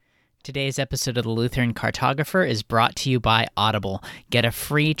Today's episode of the Lutheran Cartographer is brought to you by Audible. Get a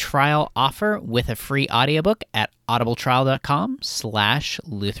free trial offer with a free audiobook at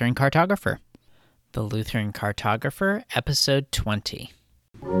audibletrial.com/Lutheran Cartographer. The Lutheran Cartographer, Episode 20.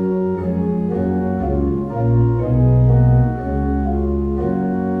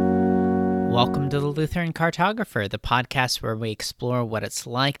 Welcome to the Lutheran Cartographer, the podcast where we explore what it's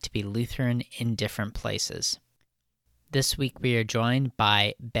like to be Lutheran in different places. This week we are joined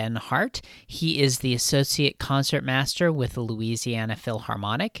by Ben Hart. He is the Associate Concertmaster with the Louisiana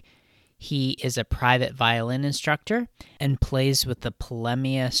Philharmonic. He is a private violin instructor and plays with the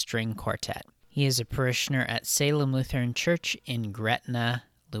Palemia String Quartet. He is a parishioner at Salem Lutheran Church in Gretna,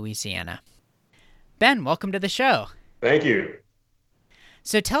 Louisiana. Ben, welcome to the show. Thank you.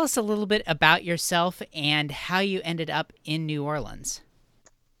 So tell us a little bit about yourself and how you ended up in New Orleans.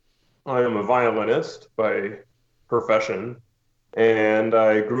 I am a violinist by profession, and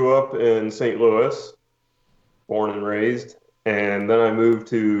I grew up in St. Louis, born and raised, and then I moved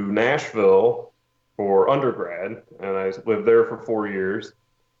to Nashville for undergrad, and I lived there for 4 years.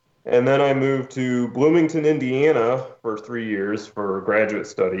 And then I moved to Bloomington, Indiana for 3 years for graduate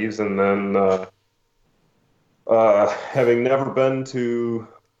studies, and then having never been to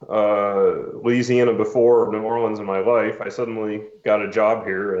Louisiana before or New Orleans in my life, I suddenly got a job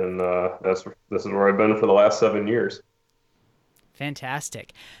here, and this is where I've been for the last 7 years.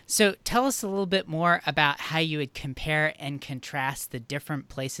 Fantastic. So tell us a little bit more about how you would compare and contrast the different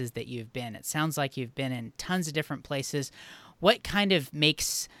places that you've been. It sounds like you've been in tons of different places. What kind of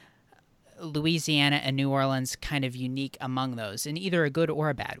makes Louisiana and New Orleans kind of unique among those, in either a good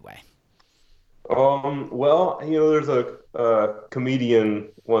or a bad way? Well, there's a comedian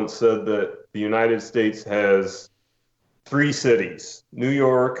once said that the United States has 3 cities: New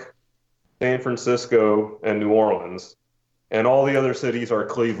York, San Francisco, and New Orleans, and all the other cities are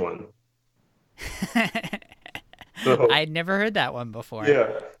Cleveland. So, I'd never heard that one before. Yeah.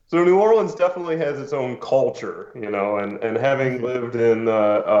 So New Orleans definitely has its own culture, and having lived in in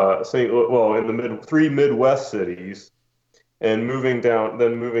the 3 Midwest cities, and moving down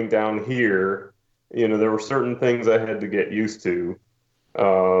here, there were certain things I had to get used to.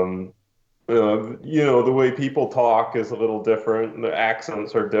 The way people talk is a little different. The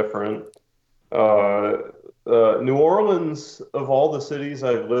accents are different. New Orleans, of all the cities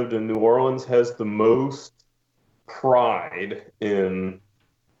I've lived in, New Orleans has the most pride in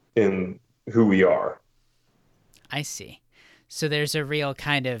who we are. I see. So there's a real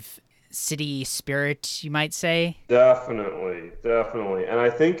kind of city spirit, you might say? Definitely. And I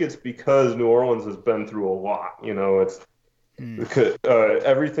think it's because New Orleans has been through a lot. It's because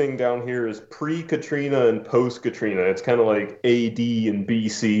everything down here is pre-Katrina and post-Katrina. It's kind of like AD and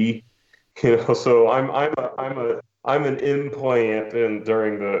BC. So I'm an implant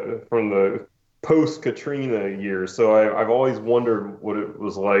from the post-Katrina years. So I've always wondered what it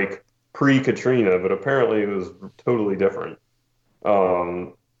was like pre-Katrina, but apparently it was totally different.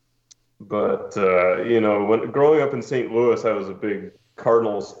 But when growing up in St. Louis, I was a big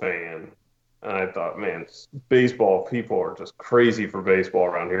Cardinals fan. And I thought, man, baseball, people are just crazy for baseball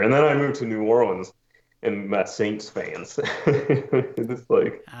around here. And then I moved to New Orleans and met Saints fans. It's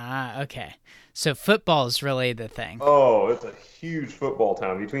like... okay. So football is really the thing. Oh, it's a huge football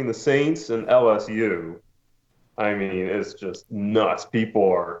town. Between the Saints and LSU, I mean, it's just nuts.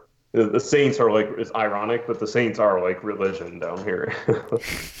 The Saints are like, it's ironic, but the Saints are like religion down here.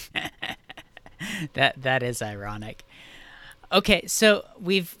 That is ironic. Okay, so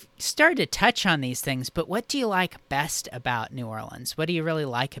we've started to touch on these things, but what do you like best about New Orleans? What do you really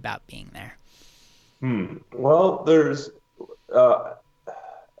like about being there? Well, there's a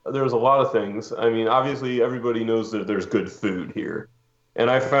lot of things. I mean, obviously everybody knows that there's good food here.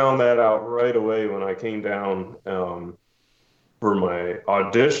 And I found that out right away when I came down for my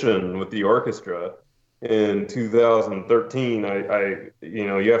audition with the orchestra in 2013.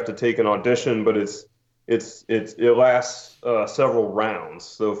 You have to take an audition, but it lasts several rounds.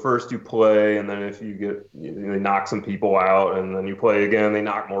 So first you play, and then if you get, they knock some people out, and then you play again, they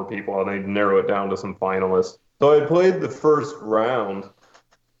knock more people out, and they narrow it down to some finalists. So I played the first round,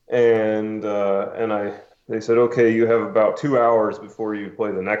 and they said, okay, you have about 2 hours before you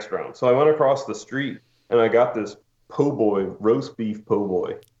play the next round. So I went across the street, and I got this roast beef po'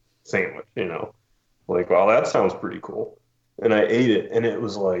 boy sandwich, like, wow, that sounds pretty cool. And I ate it, and it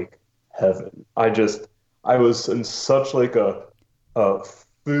was like heaven. I was in such like a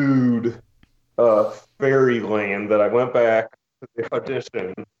food fairyland that I went back to the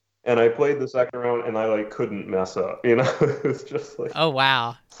audition, and I played the second round, and I couldn't mess up. It was just like, oh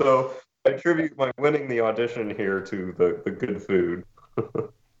wow. So I attribute my winning the audition here to the good food.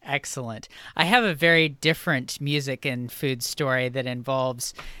 Excellent. I have a very different music and food story that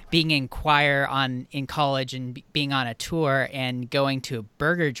involves being in choir in college and being on a tour and going to a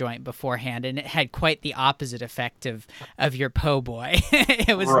burger joint beforehand, and it had quite the opposite effect of your po' boy.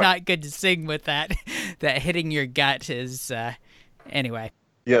 It was Right. not good to sing with that. That hitting your gut is anyway.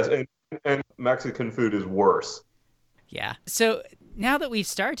 Yes, and Mexican food is worse. Yeah. So now that we've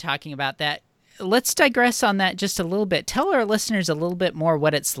started talking about that, let's digress on that just a little bit. Tell our listeners a little bit more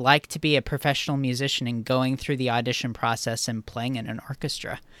what it's like to be a professional musician and going through the audition process and playing in an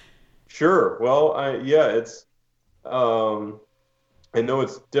orchestra. Sure. Well, yeah, it's um, I know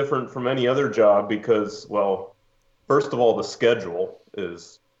it's different from any other job because, well, first of all, the schedule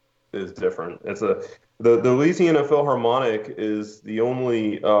is different. The Louisiana Philharmonic is the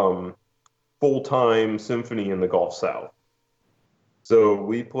only full-time symphony in the Gulf South. So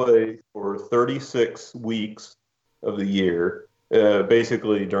we play for 36 weeks of the year,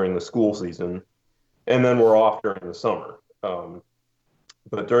 basically during the school season, and then we're off during the summer.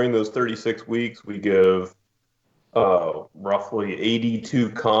 But during those 36 weeks, we give roughly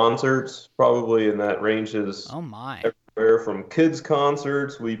 82 concerts, probably, and that ranges Oh my. everywhere from kids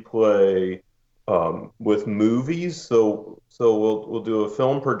concerts. We play with movies, so we'll do a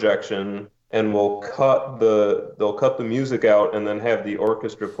film projection and they'll cut the music out and then have the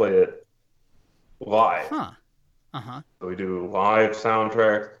orchestra play it live. Huh. Uh-huh. So we do live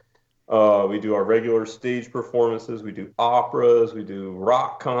soundtracks. We do our regular stage performances. We do operas. We do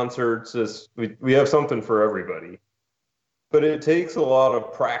rock concerts. We have something for everybody. But it takes a lot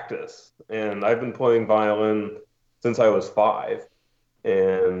of practice. And I've been playing violin since I was 5.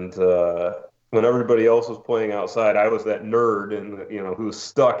 And when everybody else was playing outside, I was that nerd who was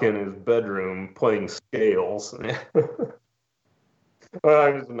stuck in his bedroom playing scales. Well,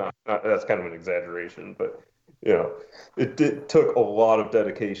 I was not, that's kind of an exaggeration, but it took a lot of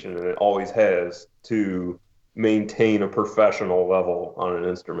dedication, and it always has, to maintain a professional level on an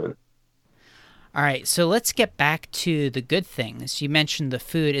instrument. All right, so let's get back to the good things. You mentioned the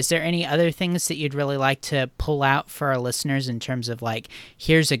food. Is there any other things that you'd really like to pull out for our listeners in terms of, like,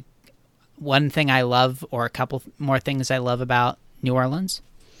 here's one thing I love, or a couple more things I love about New Orleans?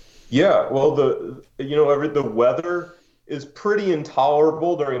 Yeah, well, the weather is pretty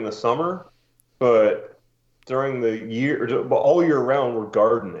intolerable during the summer, but during the year, all year round, we're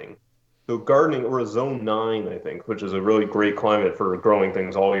gardening. So gardening, we're a zone 9, I think, which is a really great climate for growing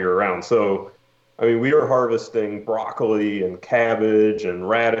things all year round. So, I mean, we are harvesting broccoli and cabbage and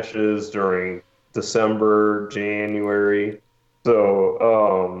radishes during December, January.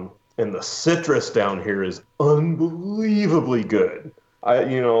 So, and the citrus down here is unbelievably good.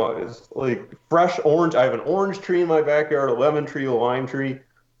 It's like fresh orange. I have an orange tree in my backyard, a lemon tree, a lime tree.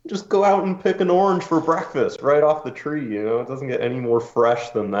 Just go out and pick an orange for breakfast right off the tree. It doesn't get any more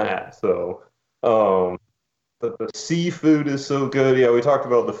fresh than that. So, the seafood is so good. Yeah, we talked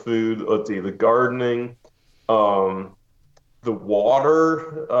about the food. Let's see, the gardening, um, the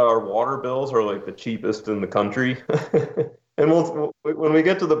water. Our water bills are like the cheapest in the country. And when we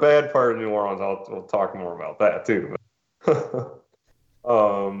get to the bad part of New Orleans, we'll talk more about that too.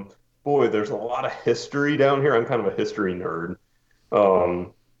 Um, Boy, there's a lot of history down here. I'm kind of a history nerd.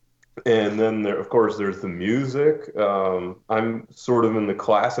 Um, and then of course, there's the music. I'm sort of in the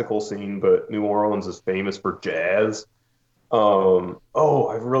classical scene, but New Orleans is famous for jazz.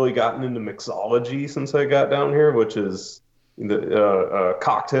 I've really gotten into mixology since I got down here, which is the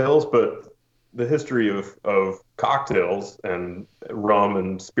cocktails, but the history of cocktails and rum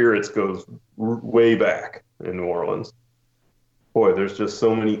and spirits goes way back in New Orleans. Boy, there's just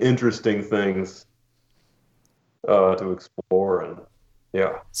so many interesting things to explore, and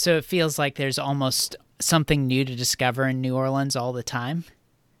yeah. So it feels like there's almost something new to discover in New Orleans all the time.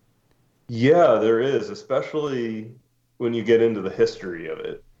 Yeah, there is, especially when you get into the history of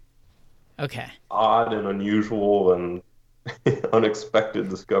it. Okay. Odd and unusual and unexpected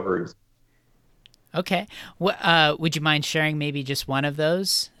discoveries. Okay. Would you mind sharing maybe just one of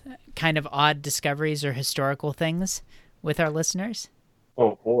those kind of odd discoveries or historical things with our listeners?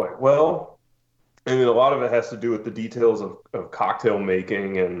 Oh boy. Well, I mean, a lot of it has to do with the details of cocktail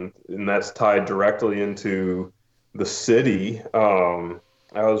making, and that's tied directly into the city. I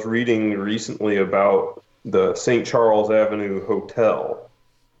was reading recently about the St. Charles Avenue Hotel,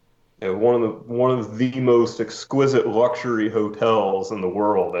 and one of the most exquisite luxury hotels in the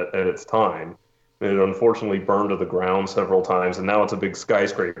world at its time. It unfortunately burned to the ground several times, and now it's a big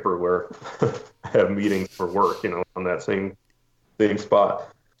skyscraper where I have meetings for work, on that same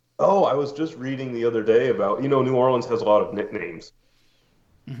spot. Oh, I was just reading the other day about, New Orleans has a lot of nicknames.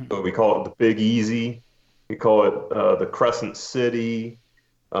 Mm-hmm. So we call it the Big Easy. We call it the Crescent City.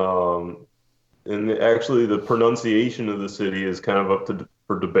 Um, and actually, the pronunciation of the city is kind of up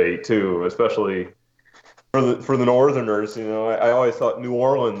for debate too, especially for the Northerners. I always thought New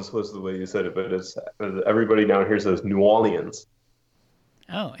Orleans was the way you said it, but it's everybody down here says New Orleans.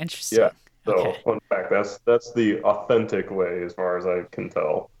 Oh, Yeah. interesting. Okay. So, fun fact, that's the authentic way, as far as I can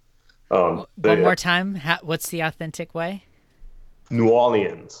tell. One They more time. What's the authentic way? New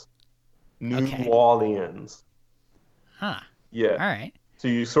Orleans, New Okay. Orleans. Huh. Yeah. All right. So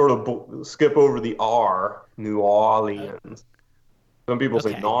you sort of skip over the R, New Oh, Orleans. Some people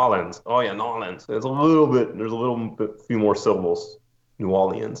say okay. Nolans. Oh yeah, Nolans. There's a little bit, few more syllables. New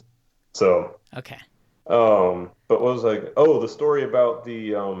Orleans. So, Okay. but what was like? Oh, the story about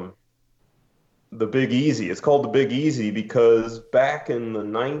the Big Easy. It's called the Big Easy because back in the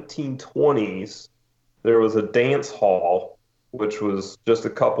 1920s, there was a dance hall, which was just a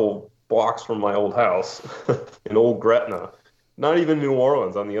couple blocks from my old house in Old Gretna. Not even New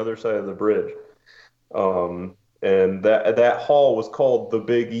Orleans, on the other side of the bridge. And that hall was called the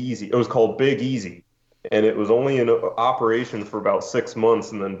Big Easy. It was called Big Easy, and it was only in operation for about 6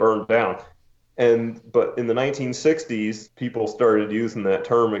 months and then burned down. But in the 1960s, people started using that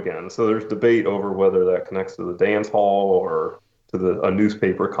term again. So there's debate over whether that connects to the dance hall or to a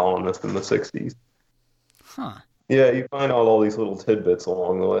newspaper columnist in the 60s. Huh. Yeah, you find out all these little tidbits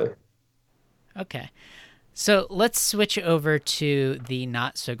along the way. Okay. So let's switch over to the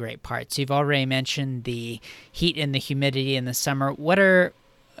not so great parts. You've already mentioned the heat and the humidity in the summer.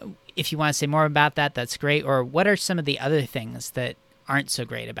 If you want to say more about that, that's great. Or what are some of the other things that aren't so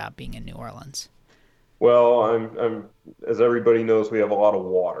great about being in New Orleans? Well, as everybody knows, we have a lot of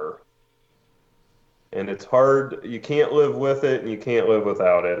water, and it's hard. You can't live with it, and you can't live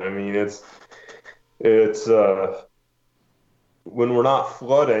without it. I mean, it's when we're not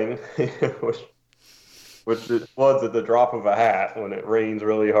flooding, which it floods at the drop of a hat when it rains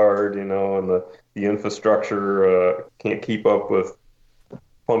really hard, and the infrastructure can't keep up with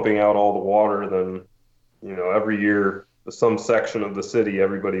pumping out all the water. Then, every year some section of the city,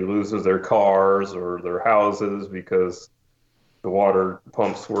 everybody loses their cars or their houses because the water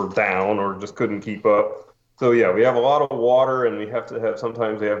pumps were down or just couldn't keep up. So yeah, we have a lot of water, and we have to have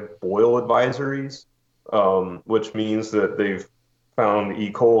sometimes they have boil advisories, which means that they've found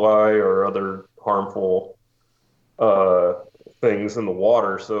E. coli or other harmful uh, things in the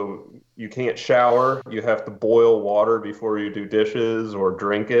water. So you can't shower. You have to boil water before you do dishes or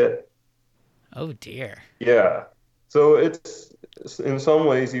drink it. Oh dear. Yeah. So it's in some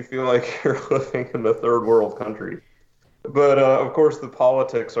ways you feel like you're living in a third world country. But of course, the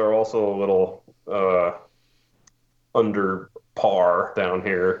politics are also a little under par down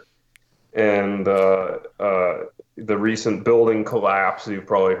here. And the recent building collapse you've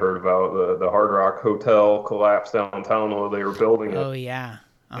probably heard about, the Hard Rock Hotel collapse downtown while they were building it. Oh yeah.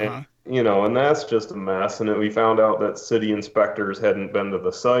 And, Uh-huh. and that's just a mess. And then we found out that city inspectors hadn't been to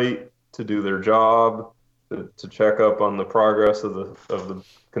the site to do their job, to check up on the progress of the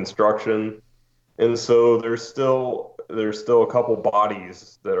construction. And so there's still a couple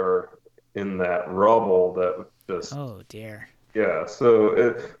bodies that are in that rubble that just Oh dear. yeah.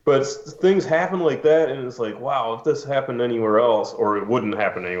 But things happen like that, and it's like, wow, if this happened anywhere else, or it wouldn't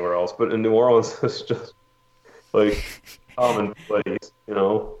happen anywhere else, but in New Orleans, it's just like commonplace,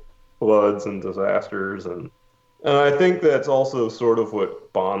 floods and disasters, and I think that's also sort of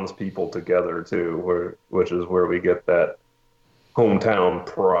what bonds people together too, which is where we get that hometown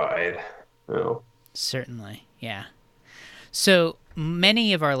pride, you know. Certainly. Yeah. So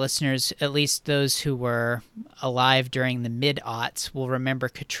many of our listeners, at least those who were alive during the mid-aughts, will remember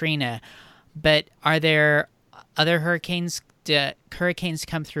Katrina. But are there other hurricanes? Do hurricanes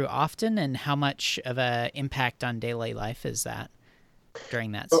come through often, and how much of an impact on daily life is that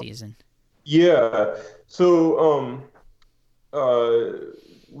during that season? Yeah. So, uh,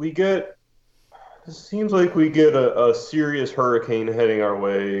 we get, it seems like we get a serious hurricane heading our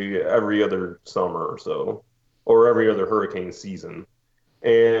way every other summer or so, or every other hurricane season.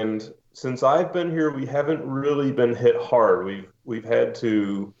 And since I've been here, we haven't really been hit hard. We've had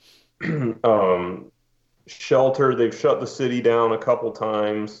to um, shelter. They've shut the city down a couple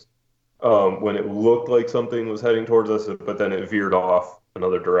times when it looked like something was heading towards us, but then it veered off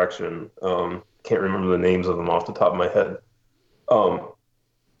another direction. Can't remember the names of them off the top of my head. Um,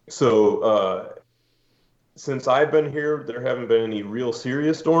 so since I've been here, there haven't been any real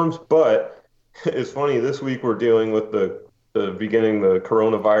serious storms, but it's funny, this week we're dealing with the beginning, the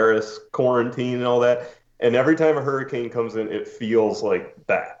coronavirus quarantine and all that. And every time a hurricane comes in, it feels like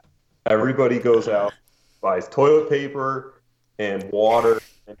that. Everybody goes Uh, out, buys toilet paper and water,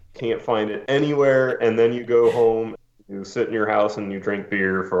 and can't find it anywhere. And then you go home, You sit in your house and you drink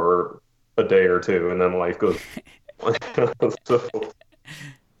beer for a day or two, and then life goes on. So,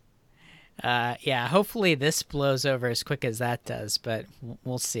 Yeah, hopefully this blows over as quick as that does, but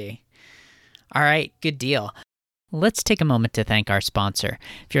we'll see. All right, good deal. Let's take a moment to thank our sponsor.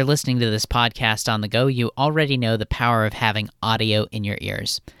 If you're listening to this podcast on the go, you already know the power of having audio in your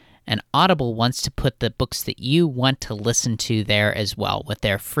ears. And Audible wants to put the books that you want to listen to there as well with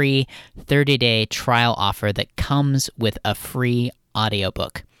their free 30-day trial offer that comes with a free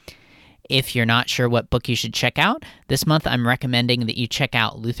audiobook. If you're not sure what book you should check out, this month I'm recommending that you check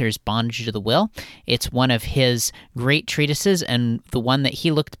out Luther's Bondage to the Will. It's one of his great treatises and the one that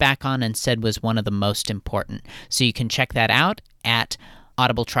he looked back on and said was one of the most important. So you can check that out at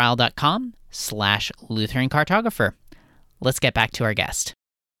audibletrial.com/Lutheran Cartographer. Let's get back to our guest.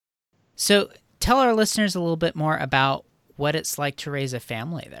 So tell our listeners a little bit more about what it's like to raise a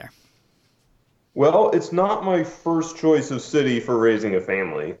family there. well, it's not my first choice of city for raising a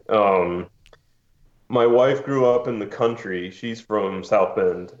family. My wife grew up in the country. She's from South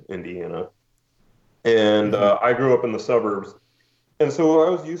Bend, Indiana, and I grew up in the suburbs. And so I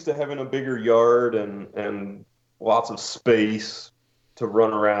was used to having a bigger yard and lots of space to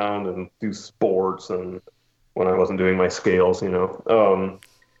run around and do sports and when I wasn't doing my scales, you know.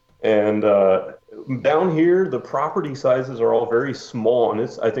 And down here, the property sizes are all very small, and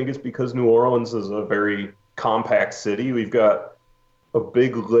I think it's because New Orleans is a very compact city. We've got a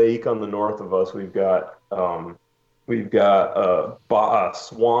big lake on the north of us. We've got a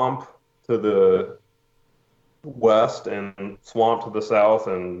swamp to the west and swamp to the south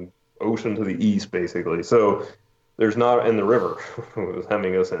and ocean to the east, basically. So there's not, and the river was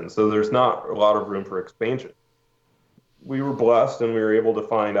hemming us in. So there's not a lot of room for expansion. We were blessed and we were able to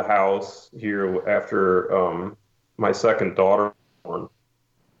find a house here after my second daughter was born.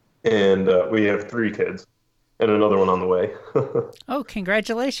 And we have 3 kids and another one on the way. Oh,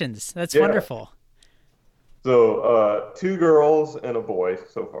 congratulations. That's Yeah. wonderful. So 2 girls and a boy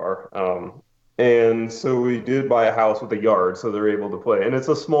so far. And so we did buy a house with a yard so they're able to play. And it's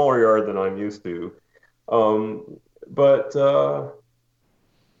a smaller yard than I'm used to. But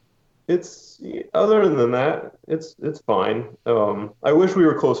it's other than that, it's fine. I wish we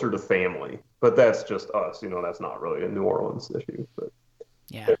were closer to family, but that's just us. You know, that's not really a New Orleans issue. But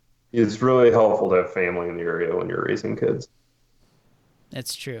Yeah, it's really helpful to have family in the area when you're raising kids.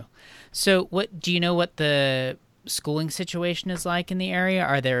 that's true. So do you know what the schooling situation is like in the area?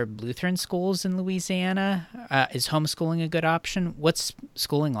 Are there Lutheran schools in Louisiana? Is homeschooling a good option? What's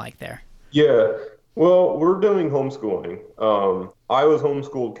schooling like there? Yeah, well, we're doing homeschooling. I was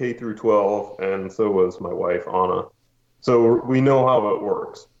homeschooled K through 12, and so was my wife, Anna. So we know how it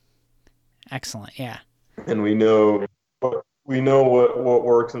works, Excellent. Yeah. and we know what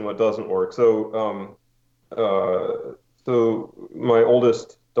works and what doesn't work. So my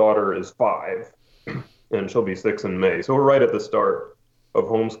oldest daughter is 5, and she'll be 6 in May. So we're right at the start of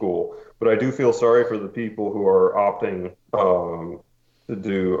homeschool. But I do feel sorry for the people who are opting to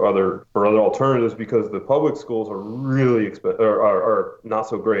do other alternatives because the public schools are really expensive, are not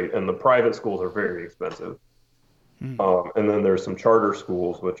so great, and the private schools are very expensive. And then there's some charter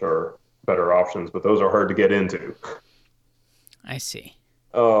schools which are better options, but those are hard to get into. I see.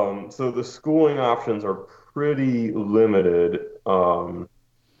 So the schooling options are pretty limited.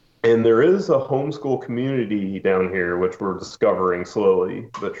 And there is a homeschool community down here, which we're discovering slowly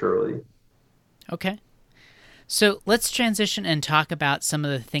but surely. Okay. So let's transition and talk about some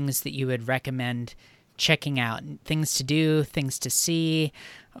of the things that you would recommend checking out. Things to do, things to see,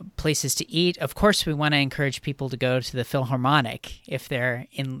 places to eat. Of course, we want to encourage people to go to the Philharmonic if they're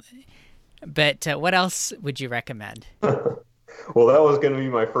in. But what else would you recommend? Well, that was going to be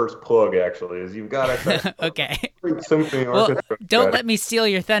my first plug, actually, is you've got to Okay. symphony Well, orchestra. don't let me steal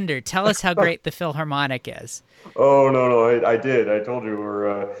your thunder. Tell us how great the Philharmonic is. Oh, no, I did. I told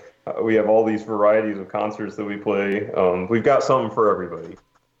you we have all these varieties of concerts that we play. We've got something for everybody.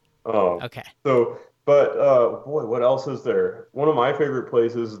 Okay. But boy, what else is there? One of my favorite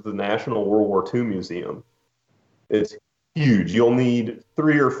places is the National World War II Museum. It's huge. You'll need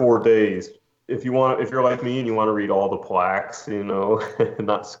 3 or 4 days if you're like me and you want to read all the plaques, you know, and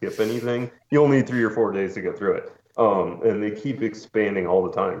not skip anything. You'll need 3 or 4 days to get through it. And they keep expanding all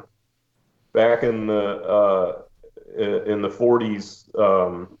the time. Back in the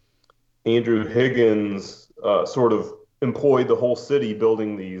 40s, Andrew Higgins sort of employed the whole city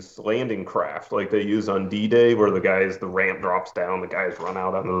building these landing craft like they use on D-Day, where the ramp drops down, the guys run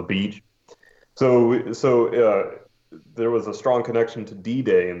out onto the beach. So there was a strong connection to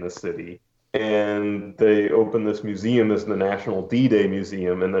D-Day in this city, and they opened this museum as the National D-Day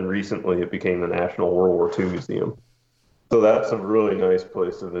Museum, and then recently it became the National World War II Museum. So that's a really nice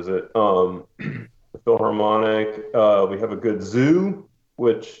place to visit. The Philharmonic, we have a good zoo,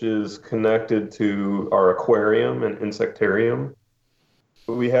 which is connected to our aquarium and insectarium.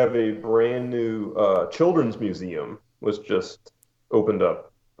 We have a brand new children's museum, was just opened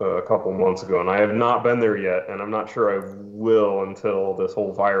up a couple months ago, and I have not been there yet, and I'm not sure I will until this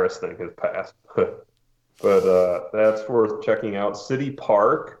whole virus thing has passed. But that's worth checking out. City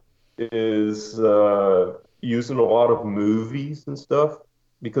Park is used in a lot of movies and stuff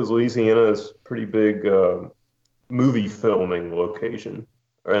because Louisiana is pretty big movie filming location,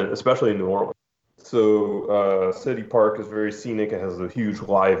 and especially in New Orleans. So City Park is very scenic. It has the huge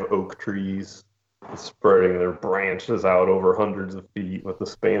live oak trees spreading their branches out over hundreds of feet with the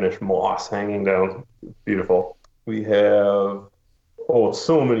Spanish moss hanging down. It's beautiful. We have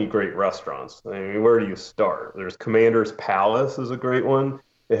so many great restaurants. I mean, where do you start? There's Commander's Palace is a great one.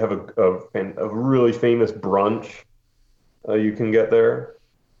 They have a really famous brunch you can get there.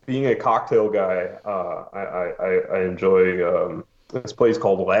 Being a cocktail guy, I enjoy this place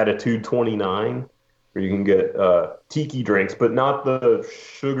called Latitude 29, where you can get tiki drinks, but not the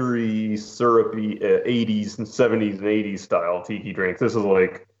sugary, syrupy 80s and 70s and 80s style tiki drinks. This is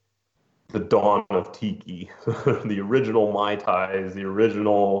like the dawn of tiki, the original Mai Tais, the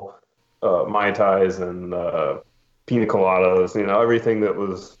original Mai Tais and pina coladas, everything that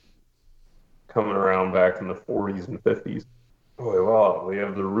was coming around back in the 40s and 50s. Boy, wow, we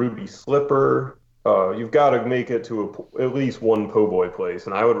have the Ruby Slipper. You've got to make it to at least one po' boy place,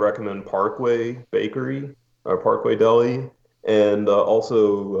 and I would recommend Parkway Bakery or Parkway Deli, and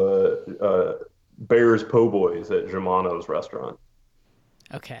also Bear's Po' Boys at Germano's restaurant.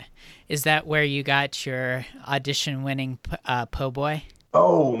 Okay. Is that where you got your audition-winning po' boy?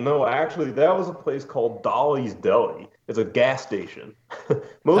 Oh, no, actually, that was a place called Dolly's Deli. It's a gas station.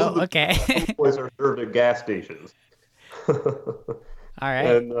 Most of Oh, the okay. po' boys are served at gas stations. All right.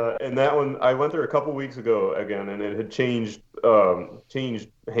 And that one I went there a couple weeks ago again, and it had changed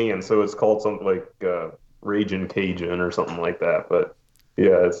hands, so it's called something like Ragin' Cajun or something like that. But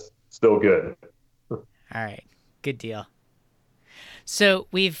yeah, it's still good. All right. Good deal. So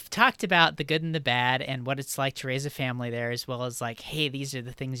we've talked about the good and the bad and what it's like to raise a family there, as well as like, hey, these are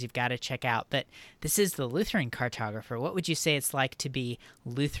the things you've got to check out. But this is the Lutheran cartographer. What would you say it's like to be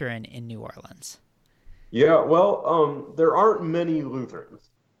Lutheran in New Orleans? Yeah, well, there aren't many Lutherans,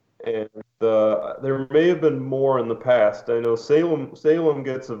 and there may have been more in the past. I know Salem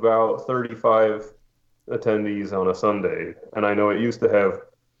gets about 35 attendees on a Sunday, and I know it used to have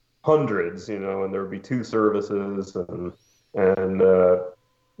hundreds, and there would be two services, and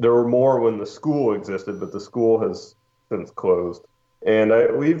there were more when the school existed, but the school has since closed.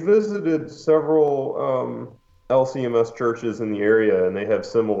 And we visited several LCMS churches in the area, and they have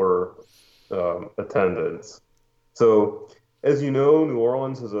similar attendance. So, as you know, New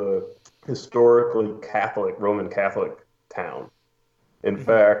Orleans is a historically Catholic, Roman Catholic town. In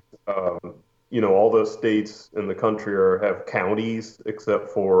fact, all the states in the country have counties except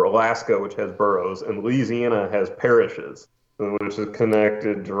for Alaska, which has boroughs, and Louisiana has parishes, which is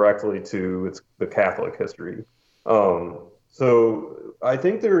connected directly to the Catholic history. So I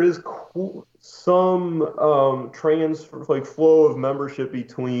think there is some flow of membership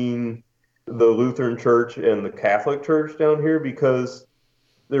between the Lutheran Church and the Catholic Church down here because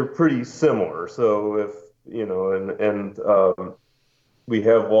they're pretty similar. So if we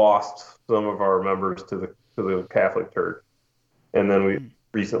have lost some of our members to the Catholic Church, and then we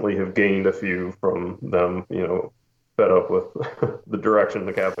recently have gained a few from them. Fed up with the direction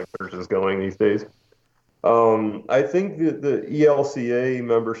the Catholic Church is going these days. I think that the ELCA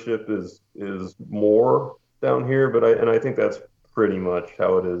membership is more down here, but I think that's pretty much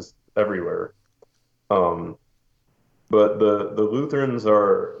how it is everywhere. But the Lutherans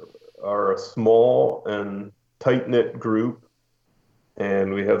are a small and tight-knit group,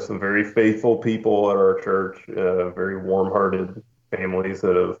 and we have some very faithful people at our church, very warm-hearted families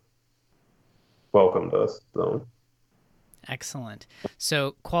that have welcomed us. So. Excellent.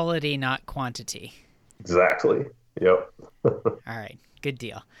 So quality, not quantity. Exactly. Yep. All right. Good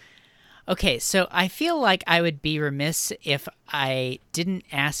deal. Okay, so I feel like I would be remiss if I didn't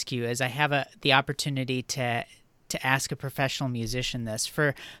ask you, as I have the opportunity to ask a professional musician this.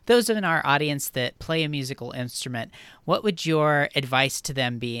 For those in our audience that play a musical instrument, what would your advice to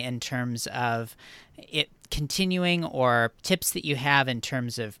them be in terms of it continuing, or tips that you have in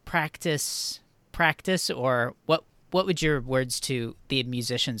terms of practice, or what would your words to the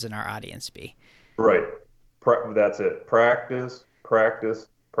musicians in our audience be? Right. That's it. Practice, practice,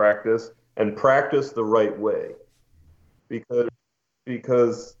 practice, and practice the right way.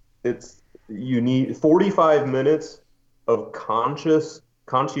 Because you need 45 minutes of conscientious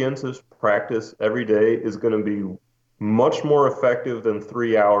practice every day is going to be much more effective than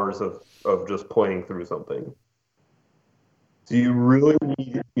 3 hours of just playing through something. So you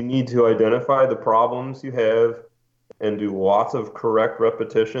need to identify the problems you have and do lots of correct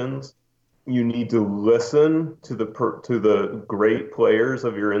repetitions. You need to listen to the great players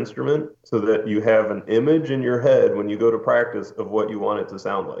of your instrument so that you have an image in your head when you go to practice of what you want it to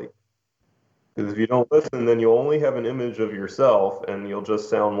sound like. Because if you don't listen, then you'll only have an image of yourself, and you'll just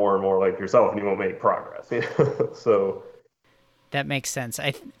sound more and more like yourself, and you won't make progress. So That makes sense.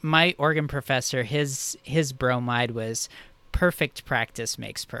 My organ professor, his bromide was perfect practice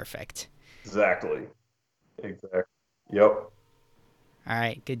makes perfect. exactly, exactly. Yep. All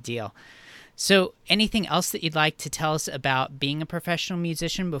right, good deal. So, anything else that you'd like to tell us about being a professional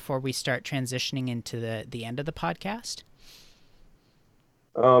musician before we start transitioning into the end of the podcast?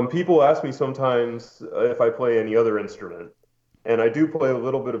 People ask me sometimes if I play any other instrument, and I do play a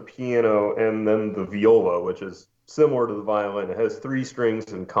little bit of piano and then the viola, which is similar to the violin. It has three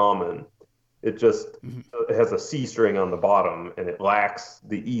strings in common. It just it has a C string on the bottom, and it lacks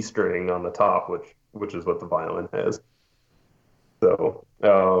the E string on the top, which is what the violin has. So,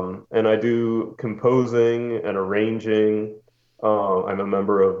 and I do composing and arranging. I'm a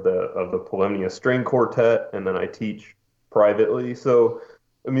member of the Polymnia String Quartet, and then I teach privately. So,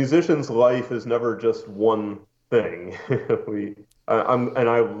 a musician's life is never just one thing. And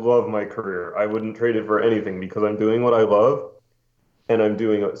I love my career. I wouldn't trade it for anything because I'm doing what I love, and I'm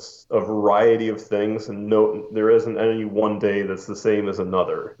doing a variety of things, and no, there isn't any one day that's the same as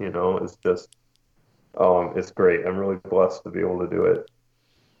another. It's just it's great. I'm really blessed to be able to do it.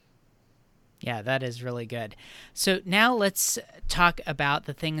 Yeah, that is really good. So now let's talk about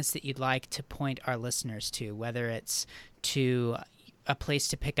the things that you'd like to point our listeners to, whether it's to a place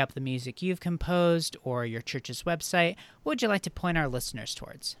to pick up the music you've composed or your church's website. What would you like to point our listeners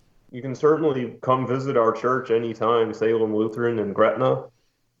towards? You can certainly come visit our church anytime, Salem Lutheran in Gretna.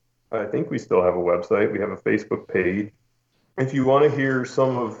 I think we still have a website. We have a Facebook page. If you want to hear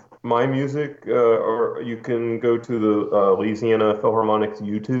some of my music, or you can go to the Louisiana Philharmonic's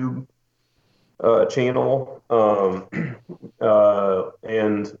YouTube channel.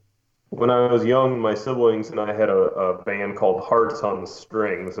 And when I was young, my siblings and I had a band called Hart on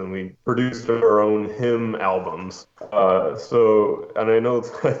Strings, and we produced our own hymn albums. And I know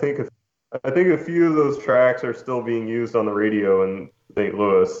I think a few of those tracks are still being used on the radio in St.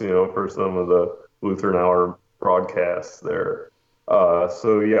 Louis, for some of the Lutheran Hour broadcasts there.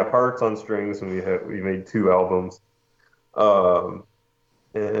 So yeah, Hearts on Strings, and we made two albums.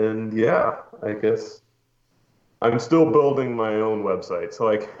 And yeah, I guess I'm still building my own website, so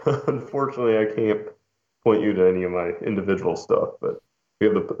unfortunately I can't point you to any of my individual stuff. But we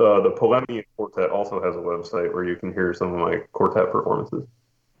have the Polemian Quartet also has a website where you can hear some of my quartet performances.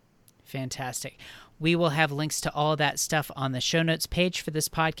 Fantastic. We will have links to all that stuff on the show notes page for this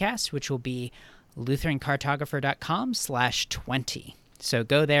podcast, which will be lutherancartographer.com/20. So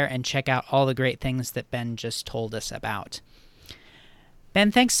go there and check out all the great things that Ben just told us about.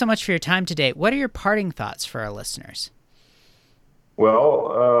 Ben, thanks so much for your time today. What are your parting thoughts for our listeners?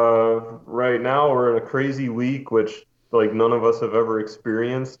 Well, right now we're in a crazy week, which none of us have ever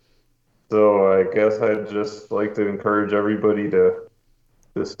experienced. So I guess I'd just like to encourage everybody to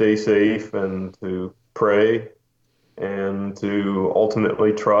stay safe and to pray and to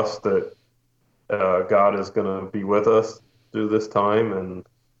ultimately trust that God is going to be with us through this time, and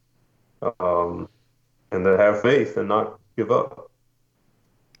to have faith and not give up.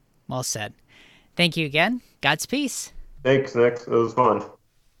 Well said. Thank you again. God's peace. Thanks, Nick. It was fun.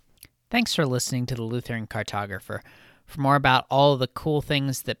 Thanks for listening to the Lutheran Cartographer. For more about all the cool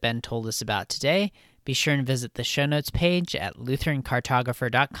things that Ben told us about today, be sure and visit the show notes page at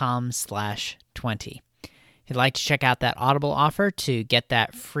lutherancartographer.com/20. If you'd like to check out that Audible offer to get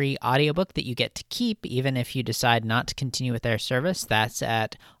that free audiobook that you get to keep even if you decide not to continue with their service, that's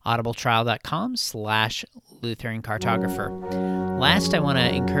at audibletrial.com/lutherancartographer. Last, I want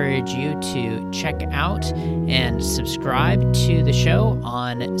to encourage you to check out and subscribe to the show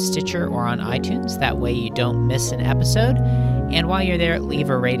on Stitcher or on iTunes. That way you don't miss an episode. And while you're there, leave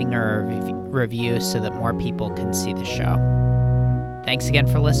a rating or a review so that more people can see the show. Thanks again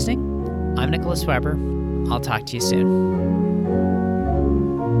for listening. I'm Nicholas Weber. I'll talk to you soon.